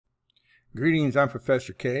Greetings, I'm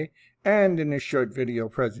Professor K, and in this short video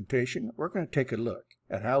presentation, we're going to take a look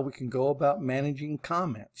at how we can go about managing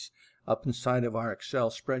comments up inside of our Excel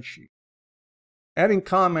spreadsheet. Adding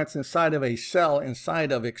comments inside of a cell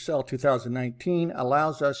inside of Excel 2019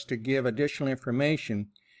 allows us to give additional information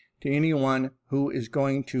to anyone who is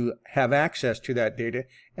going to have access to that data,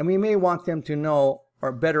 and we may want them to know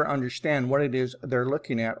or better understand what it is they're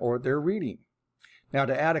looking at or they're reading. Now,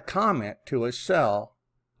 to add a comment to a cell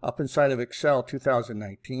up inside of Excel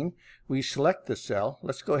 2019, we select the cell.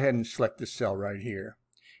 Let's go ahead and select this cell right here.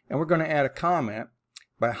 And we're going to add a comment.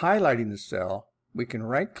 By highlighting the cell, we can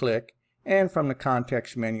right click, and from the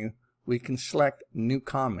context menu, we can select New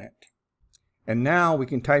Comment. And now we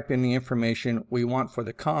can type in the information we want for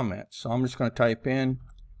the comment. So I'm just going to type in,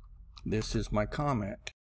 "This is my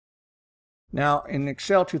comment." Now in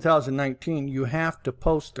Excel 2019, you have to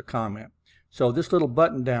post a comment. So this little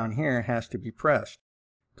button down here has to be pressed.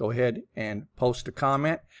 Go ahead and post a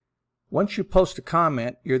comment. Once you post a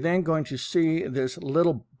comment, you're then going to see this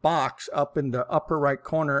little box up in the upper right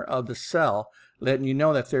corner of the cell letting you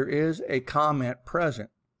know that there is a comment present.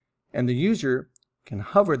 And the user can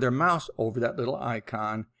hover their mouse over that little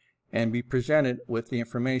icon and be presented with the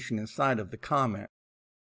information inside of the comment.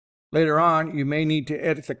 Later on, you may need to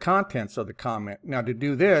edit the contents of the comment. Now to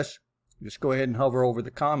do this, just go ahead and hover over the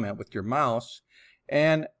comment with your mouse,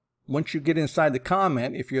 and once you get inside the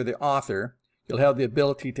comment, if you're the author, you'll have the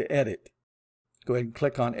ability to edit. Go ahead and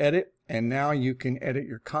click on Edit, and now you can edit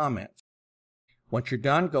your comments. Once you're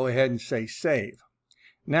done, go ahead and say Save.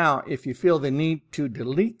 Now, if you feel the need to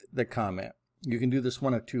delete the comment, you can do this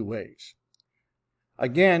one of two ways.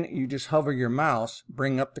 Again, you just hover your mouse,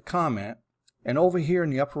 bring up the comment, and over here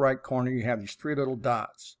in the upper right corner, you have these three little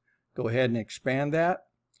dots. Go ahead and expand that,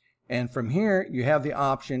 and from here, you have the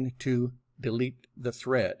option to delete the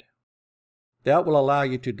thread. That will allow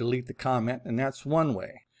you to delete the comment, and that's one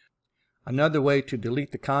way. Another way to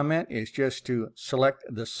delete the comment is just to select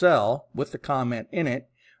the cell with the comment in it,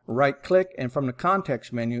 right click, and from the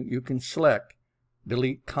context menu you can select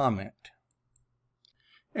Delete Comment.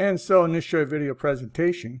 And so in this short video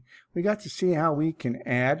presentation, we got to see how we can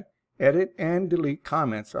add, edit, and delete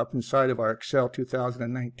comments up inside of our Excel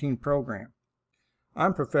 2019 program.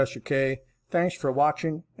 I'm Professor K. Thanks for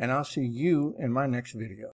watching, and I'll see you in my next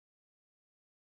video.